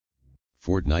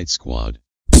Fortnite squad.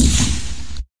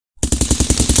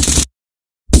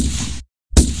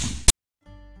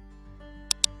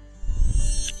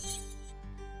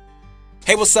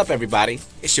 Hey, what's up everybody?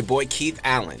 It's your boy Keith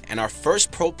Allen, and our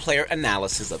first pro player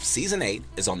analysis of Season 8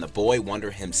 is on the boy wonder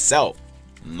himself,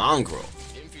 Mongrel.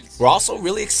 We're also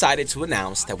really excited to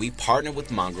announce that we partnered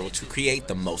with Mongrel to create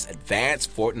the most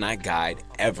advanced Fortnite guide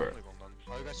ever.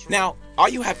 Now, all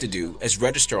you have to do is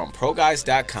register on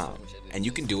ProGuides.com, and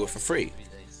you can do it for free.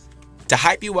 To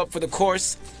hype you up for the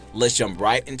course, let's jump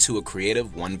right into a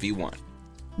creative 1v1.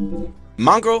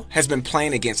 Mongrel has been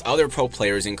playing against other pro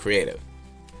players in creative.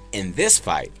 In this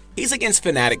fight, he's against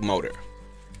Fnatic Motor.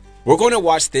 We're going to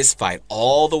watch this fight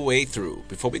all the way through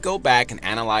before we go back and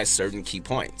analyze certain key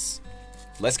points.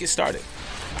 Let's get started.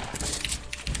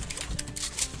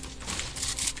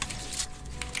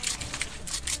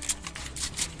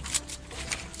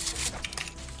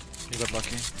 You got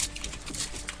lucky.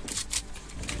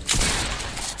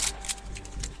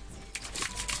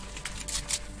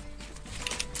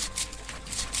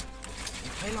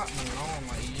 You play like Malone,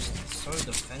 like you're just so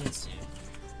defensive.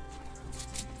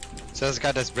 So this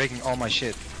guy that's breaking all my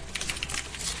shit.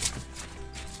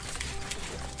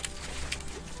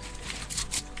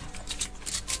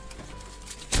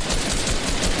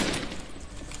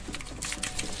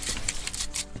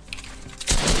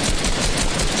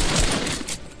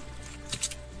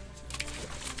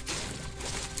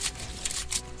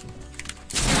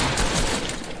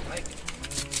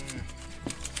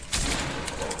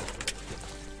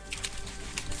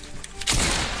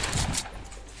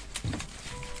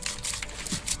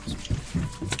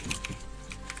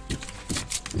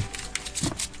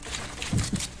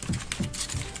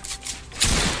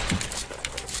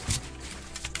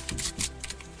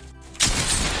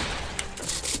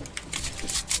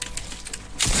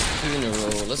 In a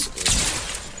row, let's go.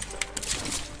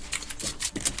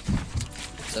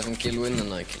 7 kill win and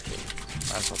 9 kill win.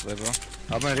 That's not bad, bro.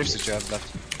 How many rifts did you have left?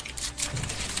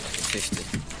 50.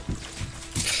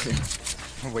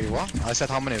 Wait, what? I said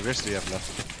how many rifts do you have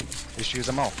left? You should use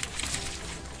them all.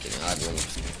 Okay, I had one.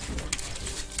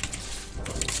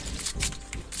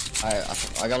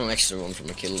 I got an extra one from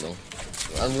a kill though.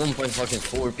 At one point fucking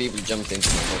 4 people jumped into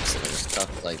my box and I just got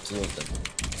like 2 of them.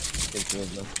 Killed 2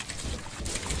 of them.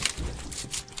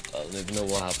 I don't even know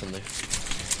what happened there.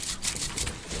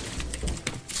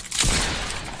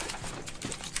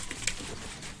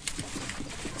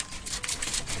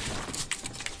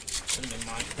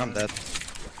 I'm dead.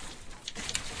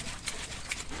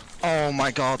 Oh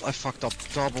my god, I fucked up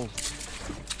double.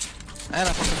 And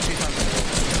I fucked up 3 times.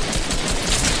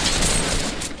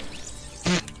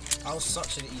 That was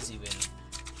such an easy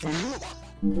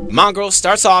win. Mongrel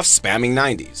starts off spamming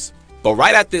 90s, but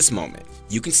right at this moment,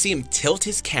 you can see him tilt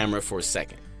his camera for a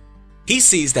second. He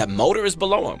sees that Motor is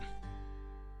below him.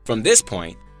 From this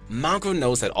point, Mongrel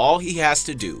knows that all he has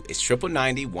to do is triple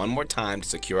 90 one more time to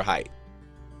secure height.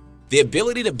 The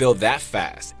ability to build that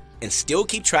fast and still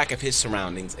keep track of his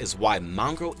surroundings is why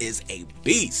Mongrel is a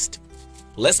beast.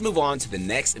 Let's move on to the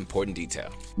next important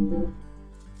detail.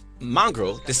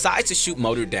 Mongrel decides to shoot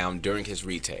Motor down during his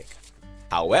retake.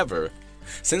 However,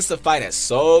 since the fight has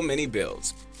so many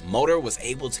builds, Motor was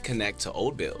able to connect to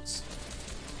old builds.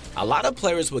 A lot of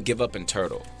players would give up in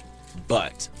Turtle,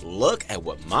 but look at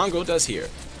what Mongrel does here.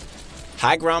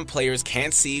 High ground players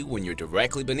can't see when you're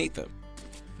directly beneath them.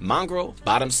 Mongrel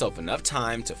bought himself enough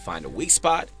time to find a weak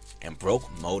spot and broke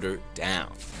Motor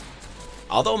down.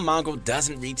 Although Mongrel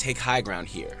doesn't retake high ground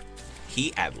here,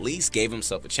 he at least gave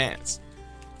himself a chance.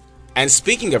 And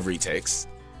speaking of retakes,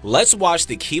 let's watch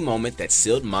the key moment that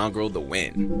sealed Mongrel the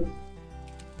win.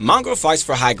 Mongrel fights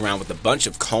for high ground with a bunch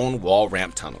of cone wall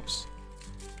ramp tunnels.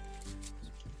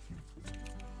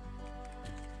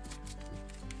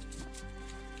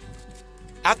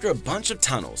 After a bunch of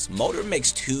tunnels, Motor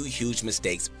makes 2 huge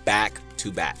mistakes back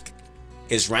to back.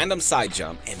 His random side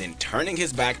jump and then turning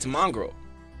his back to Mongrel.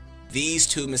 These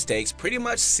 2 mistakes pretty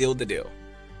much sealed the deal.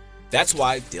 That's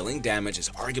why dealing damage is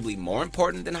arguably more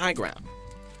important than high ground.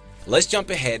 Let's jump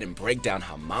ahead and break down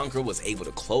how Mongrel was able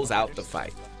to close out the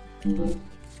fight.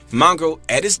 Mongrel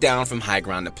edits down from high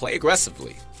ground to play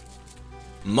aggressively.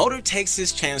 Motor takes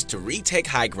his chance to retake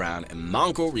high ground and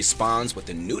Mongrel responds with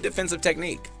a new defensive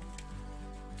technique.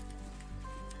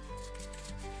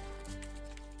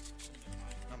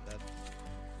 I'm dead.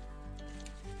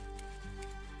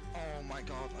 Oh my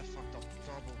god, I fucked up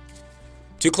double.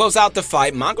 To close out the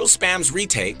fight, Mongrel spams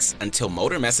retakes until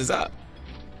Motor messes up.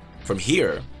 From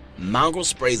here, Mongrel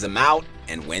sprays him out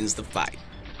and wins the fight.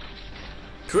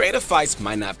 Creative fights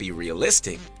might not be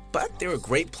realistic, but they're a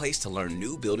great place to learn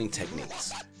new building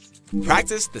techniques.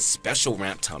 Practice the special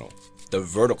ramp tunnel. the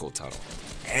vertical tunnel,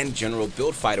 and general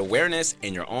build fight awareness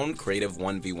in your own creative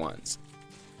 1v1s.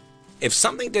 If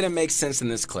something didn't make sense in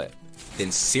this clip,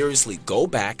 then seriously go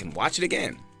back and watch it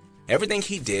again. Everything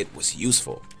he did was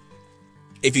useful.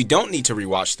 If you don't need to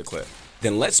rewatch the clip,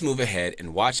 then let's move ahead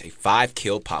and watch a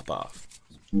 5-kill pop-off.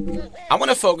 I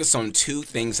want to focus on 2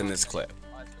 things in this clip: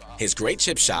 his great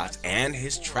chip shots and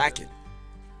his tracking.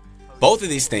 Both of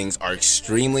these things are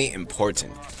extremely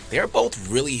important. They are both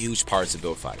really huge parts of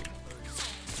build fighting.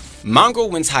 Mongrel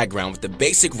wins high ground with the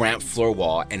basic ramp floor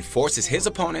wall and forces his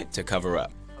opponent to cover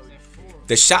up.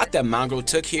 The shot that Mongrel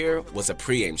took here was a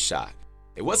pre-aimed shot.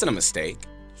 It wasn't a mistake,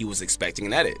 he was expecting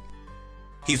an edit.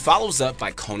 He follows up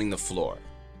by coning the floor,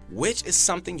 which is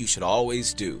something you should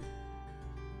always do.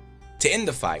 To end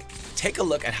the fight, take a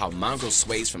look at how Mongrel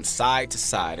sways from side to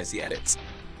side as he edits.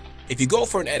 If you go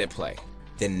for an edit play,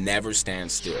 then never stand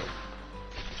still.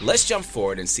 Let's jump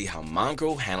forward and see how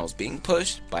Mongrel handles being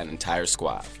pushed by an entire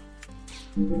squad.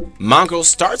 Mongrel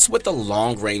starts with a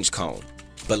long-range cone,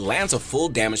 but lands a full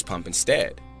damage pump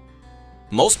instead.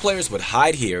 Most players would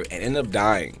hide here and end up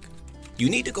dying. You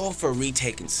need to go for a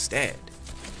retake instead.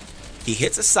 He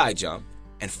hits a side jump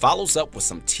and follows up with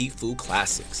some Tfue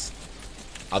classics.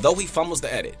 Although he fumbles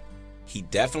the edit, he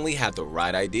definitely had the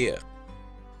right idea.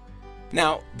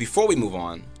 Now, before we move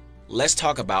on, let's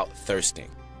talk about thirsting.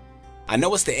 I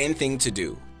know it's the end thing to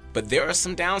do, but there are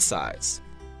some downsides.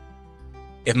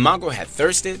 If Mongrel had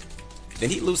thirsted, then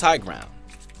he'd lose high ground.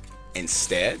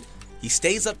 Instead, he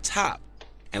stays up top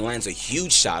and lands a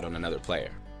huge shot on another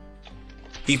player.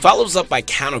 He follows up by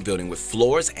counter-building with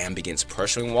floors and begins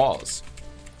pressuring walls.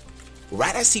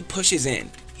 Right as he pushes in,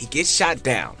 he gets shot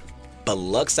down, but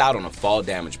lucks out on a fall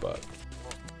damage bug.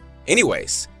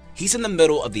 Anyways, he's in the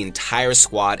middle of the entire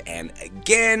squad, and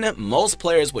again, most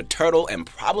players would turtle and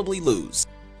probably lose.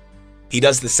 He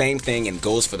does the same thing and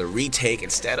goes for the retake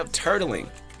instead of turtling.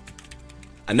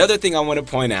 Another thing I want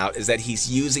to point out is that he's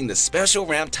using the special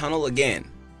ramp tunnel again.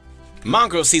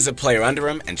 Mongrel sees a player under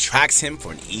him and tracks him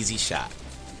for an easy shot.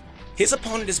 His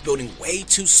opponent is building way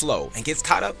too slow and gets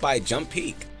caught up by a jump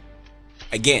peak.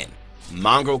 Again,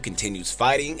 Mongrel continues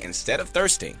fighting instead of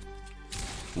thirsting.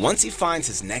 Once he finds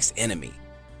his next enemy,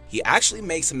 he actually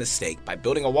makes a mistake by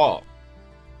building a wall.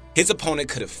 His opponent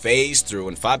could have phased through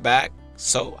and fought back,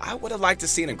 so I would have liked to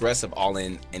see an aggressive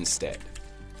all-in instead.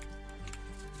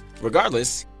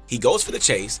 Regardless, he goes for the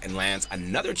chase and lands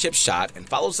another chip shot and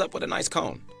follows up with a nice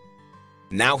cone.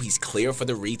 Now he's clear for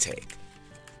the retake.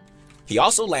 He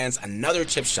also lands another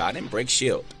chip shot and breaks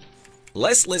shield.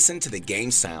 Let's listen to the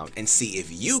game sound and see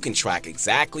if you can track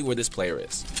exactly where this player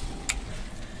is.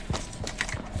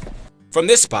 From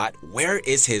this spot, where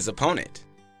is his opponent?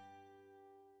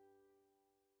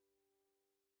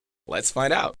 Let's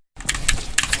find out.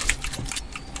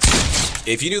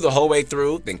 If you knew the whole way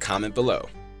through, then comment below.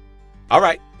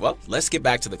 Alright, well, let's get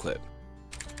back to the clip.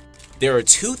 There are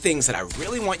 2 things that I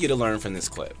really want you to learn from this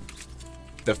clip.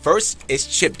 The first is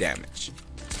chip damage.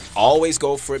 Always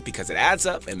go for it because it adds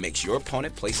up and makes your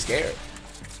opponent play scared.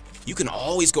 You can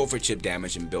always go for chip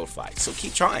damage in build fights, so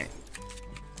keep trying.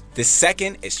 The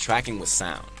second is tracking with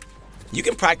sound. You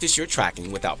can practice your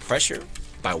tracking without pressure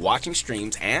by watching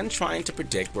streams and trying to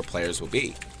predict where players will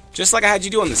be, just like I had you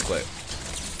do in this clip.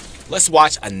 Let's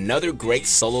watch another great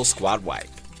solo squad wipe.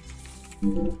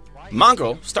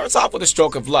 Mongrel starts off with a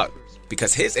stroke of luck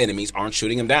because his enemies aren't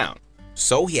shooting him down,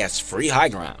 so he has free high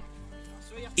ground.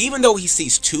 Even though he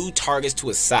sees 2 targets to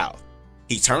his south,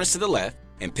 he turns to the left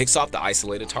and picks off the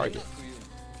isolated target.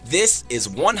 This is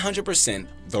 100%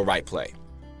 the right play.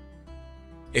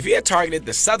 If he had targeted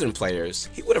the southern players,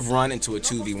 he would have run into a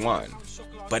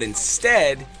 2v1, but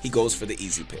instead, he goes for the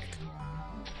easy pick.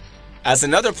 As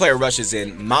another player rushes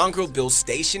in, Mongrel builds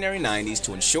stationary 90s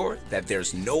to ensure that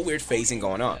there's no weird phasing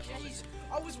going on.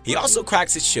 He also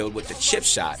cracks his shield with the chip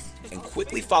shot and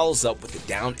quickly follows up with the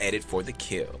down edit for the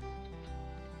kill.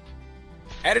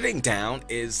 Editing down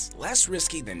is less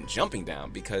risky than jumping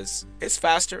down because it's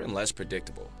faster and less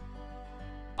predictable.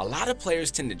 A lot of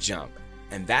players tend to jump,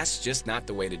 and that's just not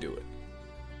the way to do it.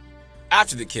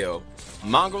 After the kill,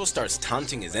 Mongrel starts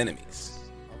taunting his enemies.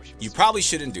 You probably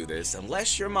shouldn't do this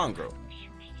unless you're Mongrel.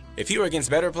 If he were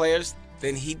against better players,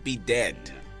 then he'd be dead.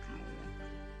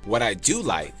 What I do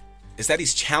like is that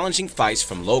he's challenging fights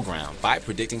from low ground by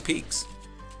predicting peaks.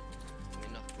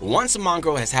 Once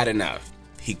Mongrel has had enough,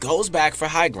 he goes back for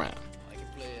high ground.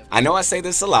 I know I say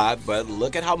this a lot, but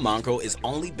look at how Mongrel is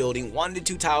only building 1 to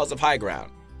 2 tiles of high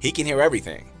ground. He can hear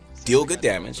everything, deal good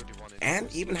damage,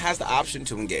 and even has the option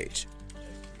to engage.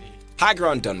 High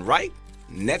ground done right,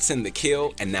 nets in the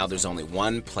kill, and now there's only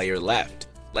 1 player left.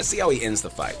 Let's see how he ends the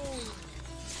fight.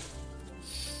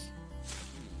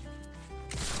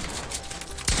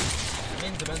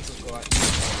 fundamentals go like.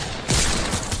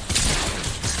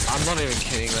 I'm not even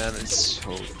kidding, man. It's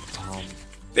so dumb.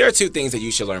 There are two things that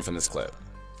you should learn from this clip.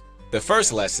 The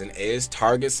first lesson is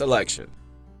target selection.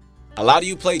 A lot of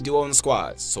you play duo and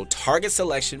squads, so target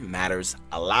selection matters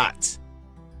a lot.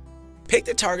 Pick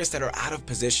the targets that are out of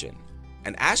position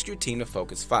and ask your team to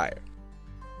focus fire.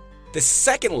 The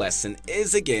second lesson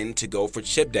is again to go for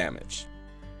chip damage.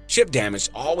 Chip damage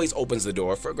always opens the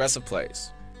door for aggressive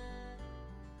plays.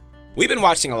 We've been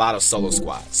watching a lot of solo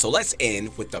squads, so let's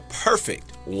end with the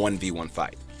perfect 1v1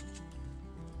 fight.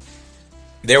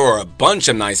 There were a bunch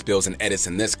of nice builds and edits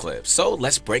in this clip, so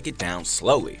let's break it down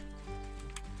slowly.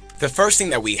 The first thing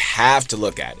that we have to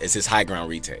look at is his high ground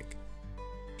retake.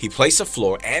 He placed a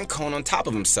floor and cone on top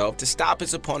of himself to stop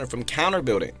his opponent from counter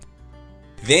building.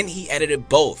 Then he edited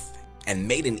both and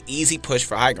made an easy push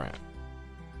for high ground.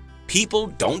 People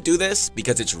don't do this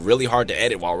because it's really hard to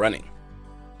edit while running.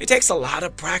 It takes a lot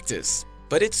of practice,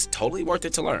 but it's totally worth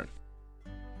it to learn.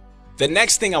 The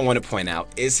next thing I want to point out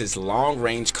is his long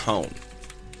range cone.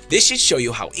 This should show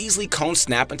you how easily cones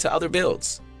snap into other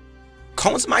builds.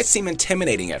 Cones might seem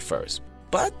intimidating at first,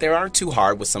 but they aren't too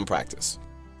hard with some practice.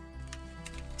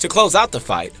 To close out the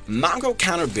fight, Mongrel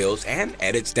counter builds and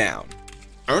edits down,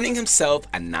 earning himself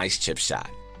a nice chip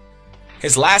shot.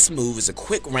 His last move is a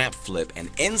quick ramp flip and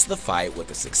ends the fight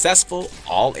with a successful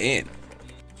all-in.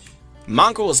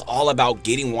 Mongrel is all about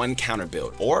getting one counter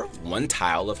build or one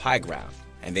tile of high ground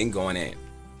and then going in.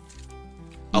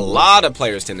 A lot of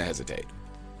players tend to hesitate,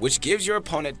 which gives your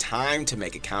opponent time to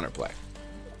make a counterplay.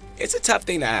 It's a tough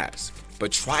thing to ask,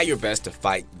 but try your best to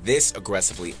fight this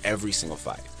aggressively every single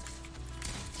fight.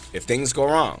 If things go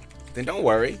wrong, then don't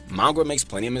worry, Mongrel makes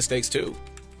plenty of mistakes too.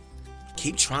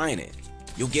 Keep trying it.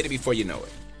 You'll get it before you know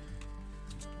it.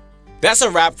 That's a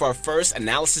wrap for our first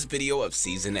analysis video of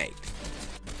Season 8.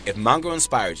 If Mongrel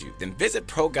inspired you, then visit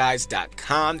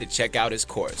ProGuides.com to check out his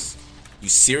course. You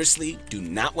seriously do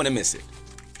not want to miss it.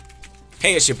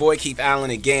 Hey, it's your boy Keith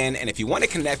Allen again, and if you want to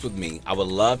connect with me, I would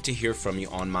love to hear from you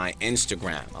on my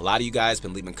Instagram. A lot of you guys have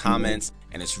been leaving comments,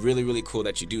 and it's really cool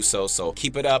that you do so, so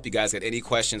keep it up. You guys got any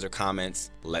questions or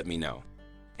comments, let me know.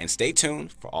 And stay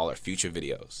tuned for all our future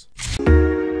videos.